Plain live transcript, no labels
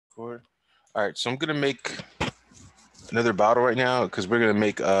All right, so I'm gonna make another bottle right now because we're gonna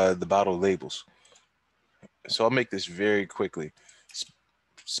make the bottle labels. So I'll make this very quickly.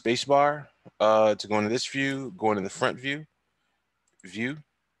 Space bar to go into this view, go into the front view, view,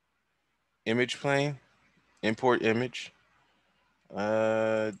 image plane, import image,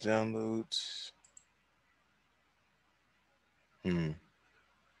 downloads. More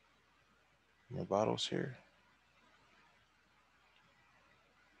bottles here.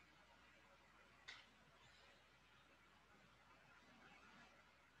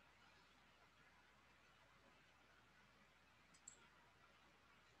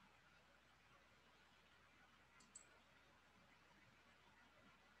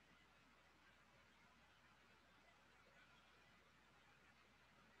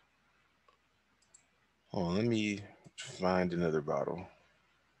 Hold on, let me find another bottle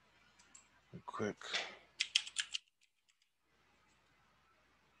real quick.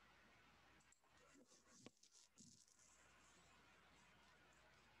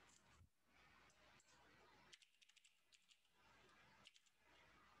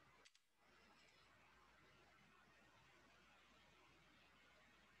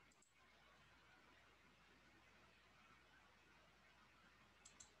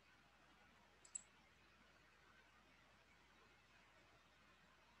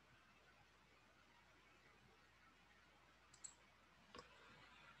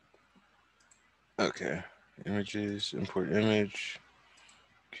 Okay, images, import image,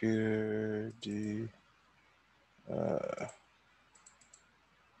 QD. All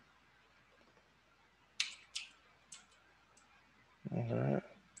right,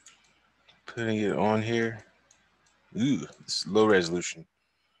 putting it on here. Ooh, it's low resolution.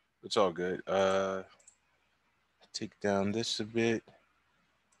 It's all good. Take down this a bit.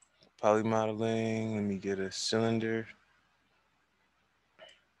 Poly modeling. Let me get a cylinder.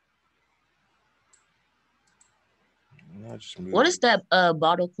 I'll just move What is that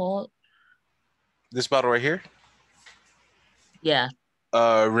bottle called? this bottle right here. Yeah.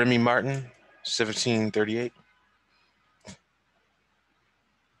 Remy Martin, 1738.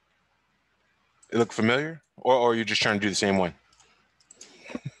 It look familiar, or you're just trying to do the same one?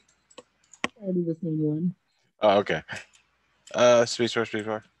 I'll do the same one. Oh, okay. Spacebar,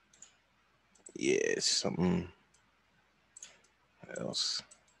 spacebar. Yeah, something else.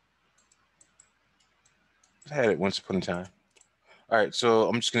 I had it once upon a time. All right, so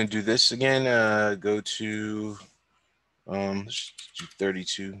I'm just gonna do this again. Go to let's do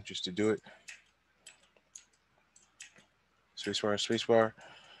 32 just to do it. Spacebar, spacebar.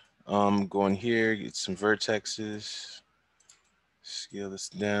 Go in here, get some vertexes. Scale this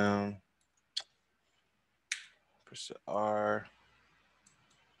down. Press the R.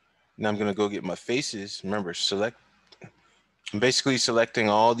 Now I'm gonna go get my faces. Remember, select. I'm basically selecting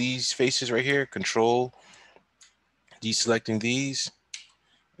all these faces right here. Control, deselecting these,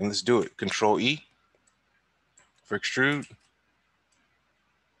 and let's do it. Control E for extrude.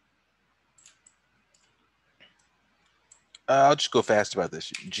 I'll just go fast about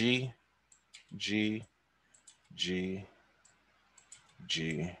this. G, G, G,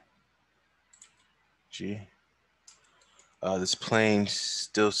 G, G. This plane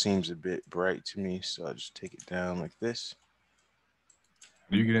still seems a bit bright to me, so I'll just take it down like this.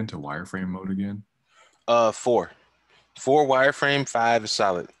 Do you get into wireframe mode again? 4 wireframe, 5 is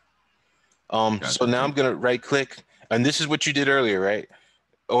solid. Gotcha. So now I'm gonna right click, and this is what you did earlier, right?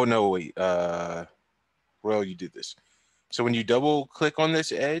 Oh no, wait. Well, you did this. So when you double click on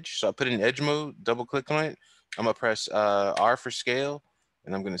this edge, so I put it in edge mode, double click on it. I'm gonna press R for scale,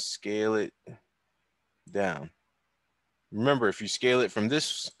 and I'm gonna scale it down. Remember, if you scale it from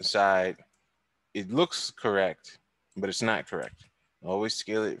this side, it looks correct, but it's not correct. Always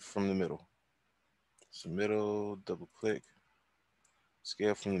scale it from the middle. So middle, double click,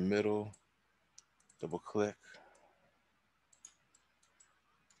 scale from the middle, double click.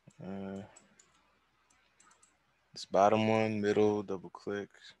 This bottom one, middle, double click.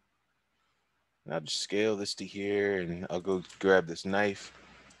 And I'll just scale this to here, and I'll go grab this knife.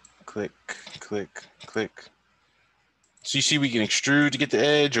 Click, click, click. So you see we can extrude to get the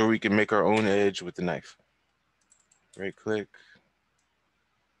edge, or we can make our own edge with the knife. Right click,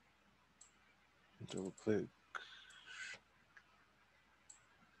 double click.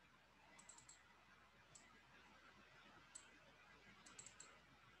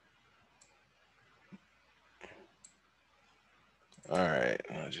 All right,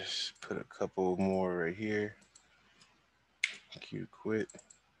 I'll just put a couple more right here. Q quit.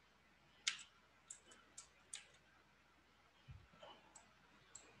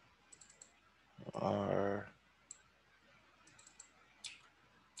 R.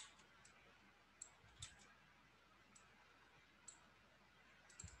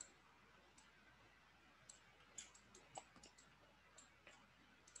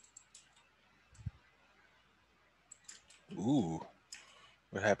 Ooh,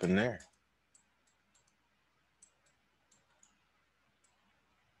 what happened there?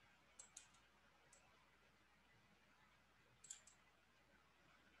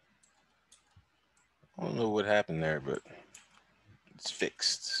 I don't know what happened there, but it's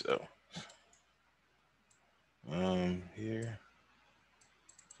fixed. So, here,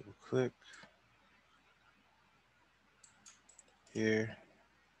 double click here,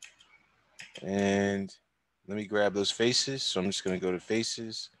 and let me grab those faces. So I'm just gonna go to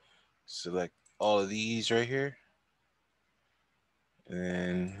faces, select all of these right here,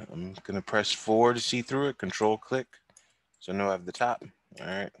 and I'm gonna press 4 to see through it. Control click, so I know I have the top. All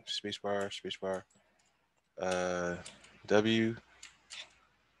right, spacebar, spacebar, W.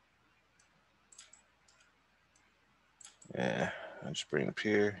 Yeah, I'll just bring it up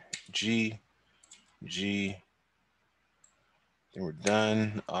here. G, G. Then we're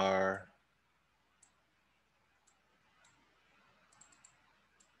done. R.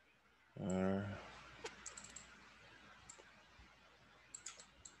 R.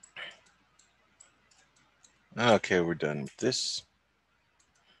 Okay, we're done with this.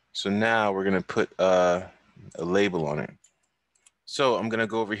 So now we're gonna put a label on it. So I'm gonna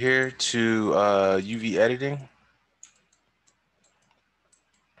go over here to UV editing.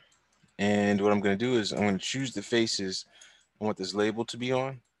 And what I'm gonna do is I'm gonna choose the faces I want this label to be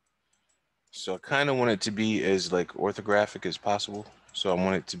on. So I kind of want it to be as like orthographic as possible. So I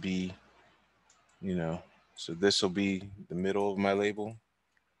want it to be, you know, so this will be the middle of my label.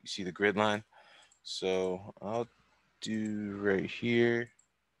 You see the grid line? So I'll do right here.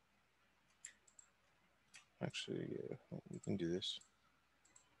 Actually, yeah, we can do this.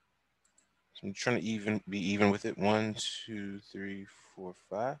 So I'm trying to be even with it. 1, 2, 3, 4,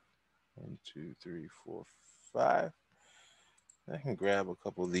 5. 1, 2, 3, 4, 5. I can grab a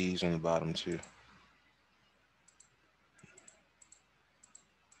couple of these on the bottom too.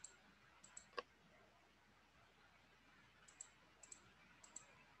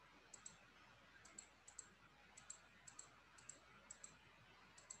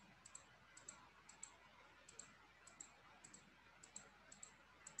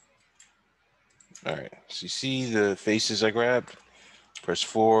 All right, so you see the faces I grabbed? Press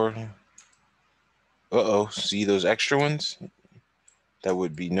 4. Uh-oh, see those extra ones? That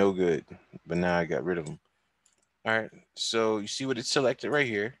would be no good, but now I got rid of them. All right, so you see what it's selected right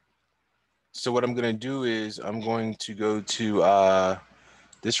here. So what I'm gonna do is I'm going to go to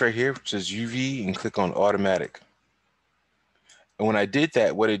this right here, which says UV, and click on automatic. And when I did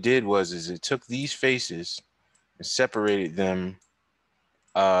that, what it did was it took these faces and separated them,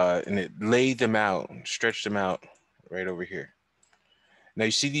 and it laid them out, stretched them out right over here. Now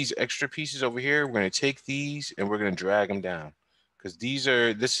you see these extra pieces over here? We're gonna take these and we're gonna drag them down, because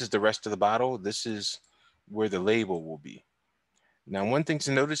this is the rest of the bottle. This is where the label will be. Now, one thing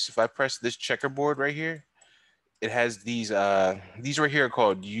to notice, if I press this checkerboard right here, it has these right here are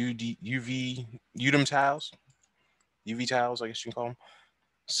called UV tiles, UV tiles, I guess you can call them.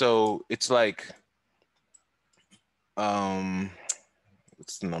 So it's like,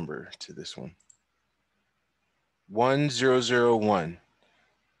 what's the number to this one? 1001.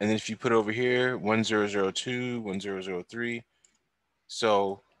 And then if you put over here 1002, 1003.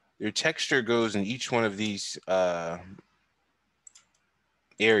 So your texture goes in each one of these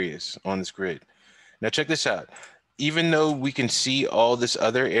areas on this grid. Now check this out. Even though we can see all this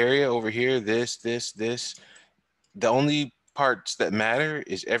other area over here, this, the only parts that matter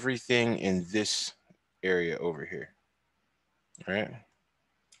is everything in this area over here. All right.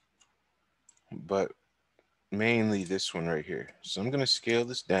 But mainly this one right here. So I'm going to scale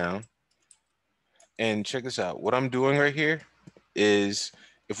this down. And check this out. What I'm doing right here is,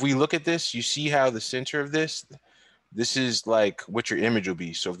 if we look at this, you see how the center of this is like what your image will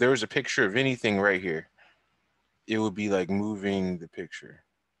be. So if there was a picture of anything right here, it would be like moving the picture.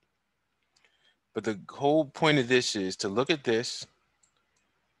 But the whole point of this is to look at this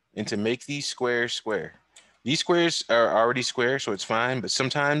and to make these squares square. These squares are already square, so it's fine. But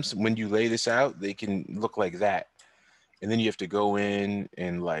sometimes when you lay this out, they can look like that. And then you have to go in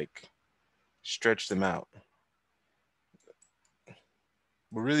and like stretch them out.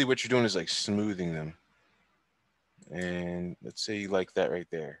 But really what you're doing is like smoothing them. And let's say you like that right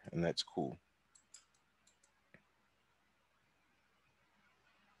there, and that's cool.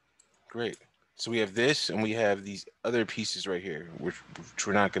 Great. So we have this, and we have these other pieces right here, which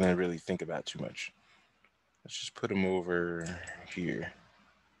we're not going to really think about too much. Let's just put them over here.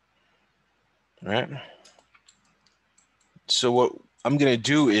 All right. So what I'm going to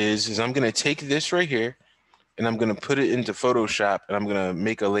do is I'm going to take this right here, and I'm going to put it into Photoshop, and I'm going to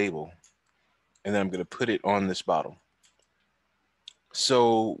make a label, and then I'm going to put it on this bottle.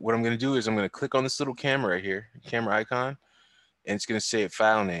 So what I'm going to do is I'm going to click on this little camera right here, camera icon, and it's going to say a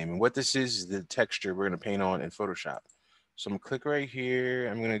file name. And what this is the texture we're going to paint on in Photoshop. So I'm going to click right here.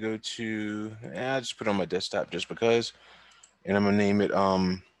 I'm going to go to, I'll just put it on my desktop just because, and I'm going to name it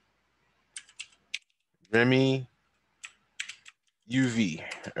Remy UV.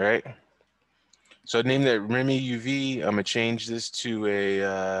 All right. So I named that Remy UV. I'm going to change this to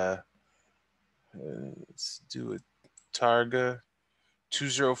a, let's do a Targa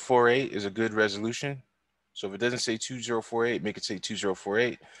 2048 is a good resolution. So if it doesn't say 2048, make it say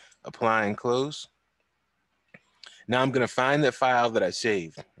 2048. Apply and close. Now I'm going to find that file that I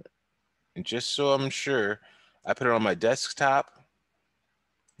saved. And just so I'm sure, I put it on my desktop.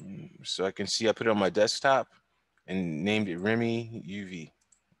 So I can see I put it on my desktop and named it Remy UV.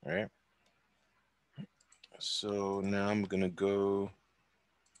 All right. So now I'm going to go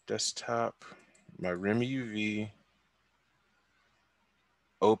desktop, my Remy UV,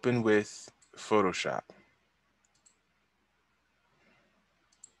 open with Photoshop.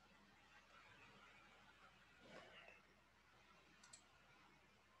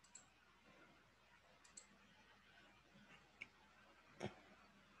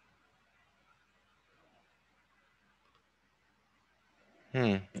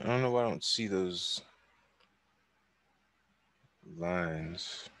 I don't know why I don't see those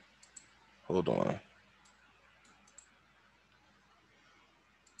lines. Hold on.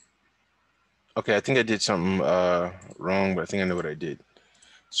 Okay, I think I did something wrong, but I think I know what I did.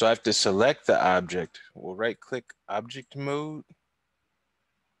 So I have to select the object. We'll right-click Object Mode,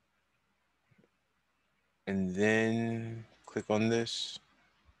 and then click on this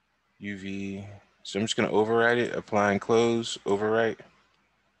UV. So I'm just going to override it, apply and close, overwrite.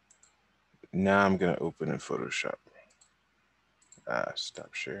 Now I'm going to open in Photoshop.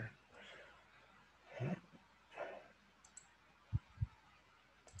 Stop share.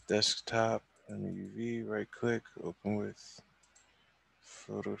 Desktop, UV, right-click, open with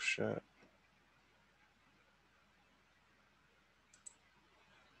Photoshop.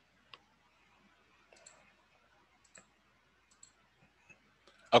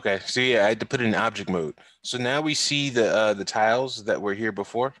 Okay, so yeah, I had to put it in object mode. So now we see the tiles that were here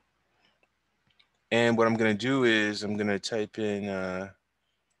before. And what I'm gonna do is I'm gonna type in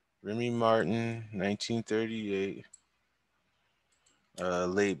Remy Martin 1938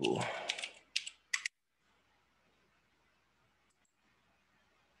 label.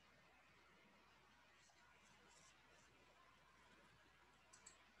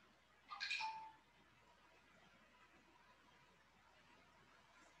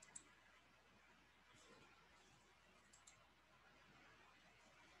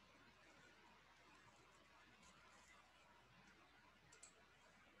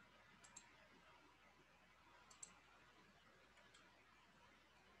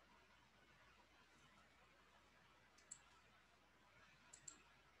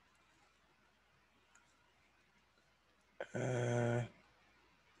 Uh,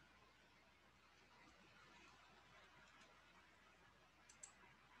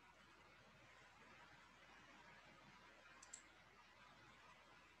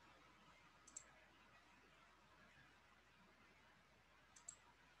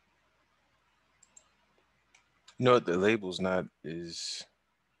 no, the label's not as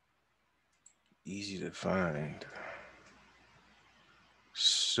easy to find.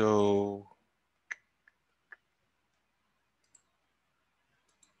 So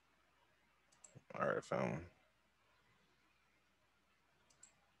all right, I found one.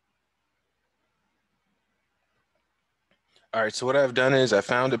 All right, so what I've done is I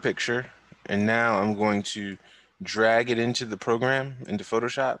found a picture, and now I'm going to drag it into the program, into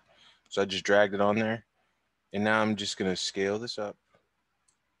Photoshop. So I just dragged it on there, and now I'm just gonna scale this up,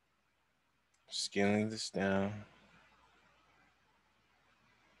 scaling this down.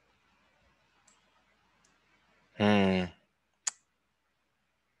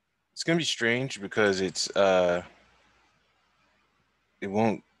 It's gonna be strange because it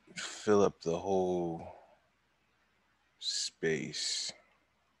won't fill up the whole space.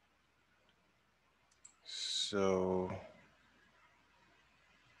 So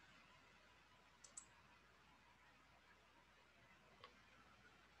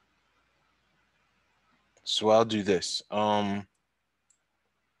I'll do this.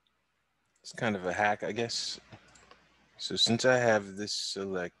 It's kind of a hack, I guess. So since I have this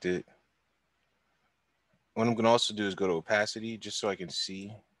selected, what I'm gonna also do is go to opacity just so I can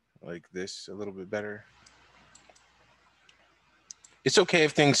see like this a little bit better. It's okay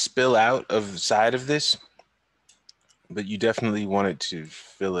if things spill out of the side of this, but you definitely want it to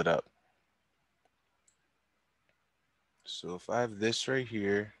fill it up. So if I have this right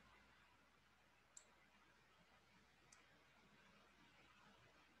here,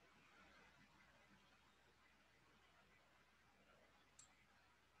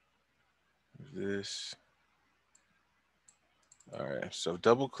 this. All right, so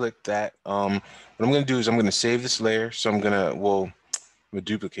double click that. What I'm gonna do is I'm gonna save this layer. So I'm gonna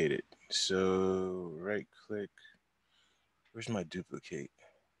duplicate it. So right click, where's my duplicate?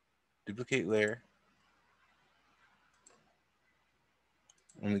 Duplicate layer.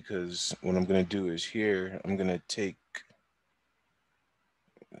 Only because what I'm gonna do is here, I'm gonna take,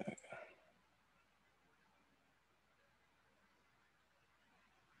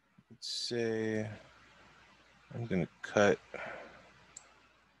 let's say, I'm gonna cut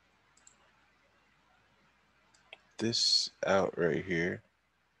this out right here.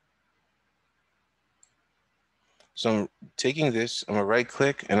 So I'm taking this, I'm gonna right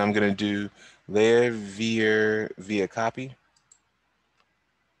click and I'm gonna do layer via copy.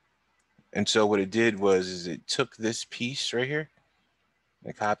 And so what it did is it took this piece right here,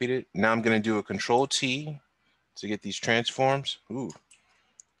 I copied it. Now I'm gonna do a Control T to get these transforms. Ooh.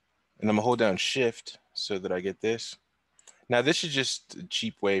 And I'm gonna hold down Shift so that I get this. Now this is just a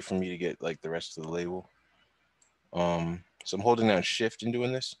cheap way for me to get like the rest of the label. So I'm holding down Shift and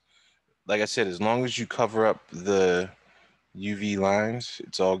doing this. Like I said, as long as you cover up the UV lines,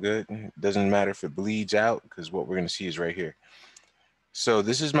 it's all good. It doesn't matter if it bleeds out because what we're gonna see is right here. So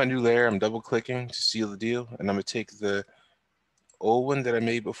this is my new layer. I'm double clicking to seal the deal, and I'm gonna take the old one that I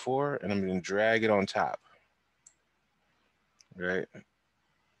made before and I'm gonna drag it on top. Right?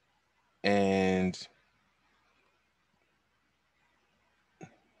 And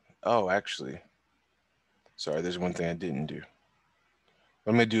oh, actually, sorry, there's one thing I didn't do.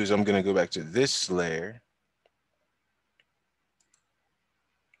 What I'm gonna do is I'm gonna go back to this layer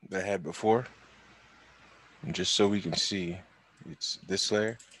that I had before, and just so we can see, it's this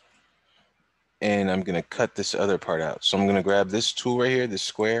layer. And I'm gonna cut this other part out. So I'm gonna grab this tool right here, this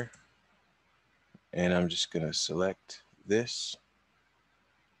square, and I'm just gonna select this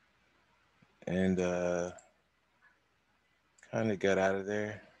and kind of get out of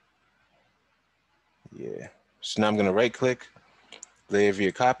there. Yeah. So now I'm gonna right click, layer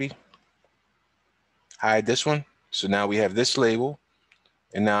via copy, hide this one. So now we have this label,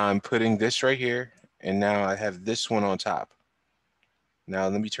 and now I'm putting this right here, and now I have this one on top. Now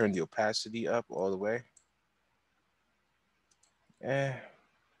let me turn the opacity up all the way.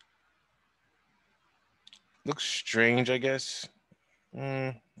 Looks strange, I guess.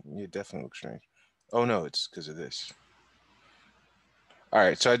 It definitely looks strange. Oh no, it's because of this. All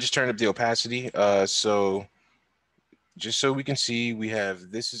right, so I just turned up the opacity. So just so we can see, we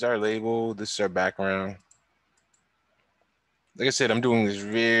have, this is our label, this is our background. Like I said, I'm doing this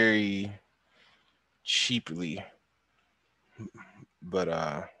very cheaply, but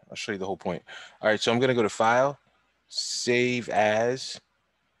I'll show you the whole point. All right, so I'm gonna go to File, Save As,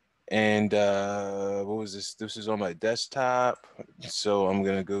 and what was this? This is on my desktop, so I'm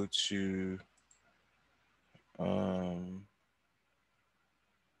gonna go to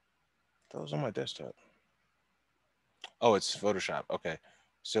that was on my desktop. Oh, it's Photoshop. Okay.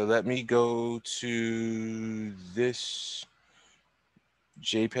 So let me go to this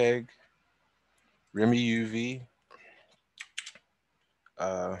JPEG, Remy UV.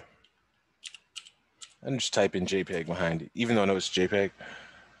 And just type in JPEG behind it, even though I know it's JPEG.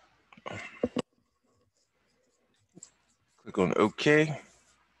 Click on OK.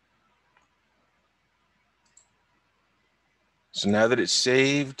 So now that it's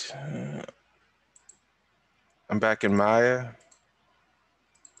saved, I'm back in Maya.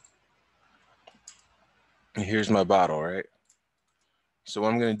 And here's my bottle, right? So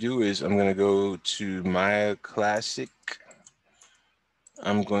what I'm going to do is I'm going to go to Maya Classic.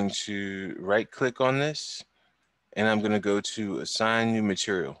 I'm going to right click on this and I'm going to go to Assign New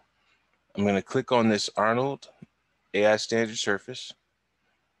Material. I'm going to click on this Arnold AI Standard Surface.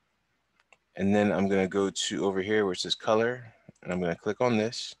 And then I'm going to go to over here where it says Color. And I'm going to click on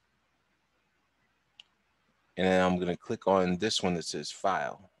this. And then I'm going to click on this one that says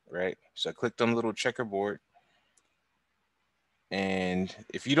File, right? So I clicked on the little checkerboard. And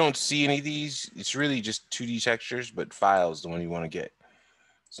if you don't see any of these, it's really just 2D textures, but File is the one you want to get.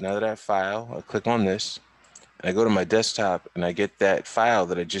 So now that I have File, I click on this, and I go to my desktop, and I get that file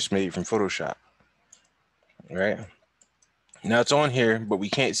that I just made from Photoshop, right? Now it's on here, but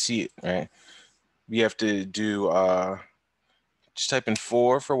we can't see it, right? We have to do, just type in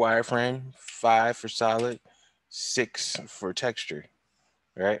 4 for wireframe, 5 for solid, 6 for texture,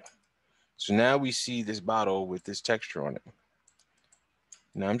 right? So now we see this bottle with this texture on it.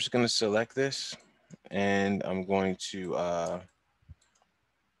 Now I'm just going to select this, and I'm going to, oh,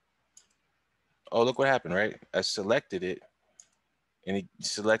 look what happened, right? I selected it and it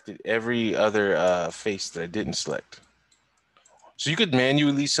selected every other face that I didn't select. So you could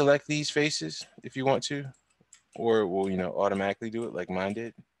manually select these faces if you want to, or it will, you know, automatically do it like mine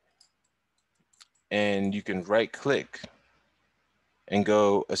did. And you can right click and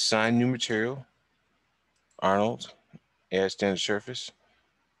go assign new material, Arnold, add standard surface.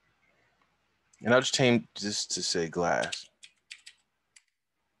 And I'll just change this to say glass.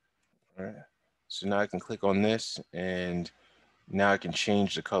 All right. So now I can click on this and now I can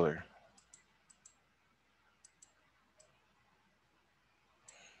change the color.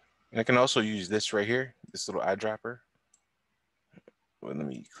 And I can also use this right here, this little eyedropper. Well, let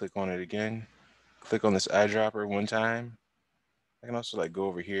me click on it again. Click on this eyedropper one time. I can also like go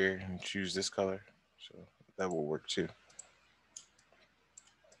over here and choose this color. So that will work too.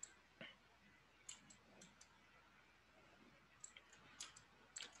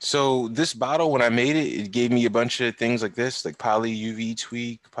 So this bottle, when I made it, it gave me a bunch of things like this, like poly UV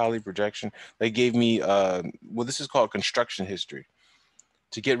tweak, poly projection. They gave me, well, this is called construction history.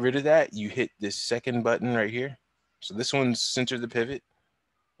 To get rid of that, you hit this second button right here. So this one's center the pivot.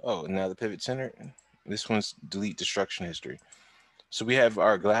 Oh, now the pivot center. This one's delete destruction history. So we have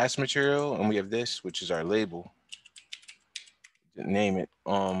our glass material and we have this, which is our label. Didn't name it.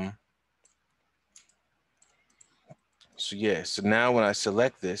 So yeah, so now when I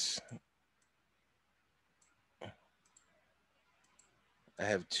select this, I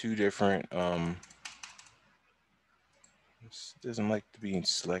have two different, this doesn't like to be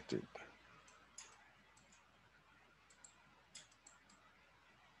selected.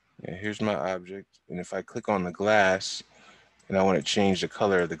 Yeah, here's my object. And if I click on the glass and I want to change the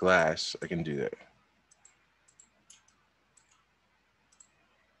color of the glass, I can do that.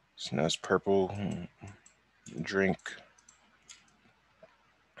 So now it's purple, drink.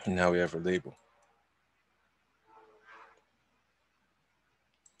 And now we have our label.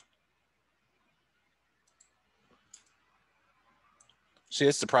 See,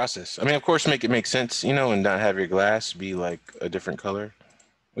 that's the process. I mean, of course, make it make sense, you know, and not have your glass be like a different color.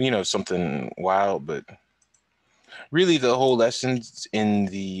 You know, something wild, but really the whole lesson's in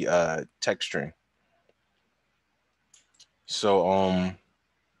the texturing. So,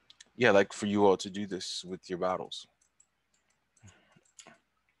 yeah, like for you all to do this with your bottles.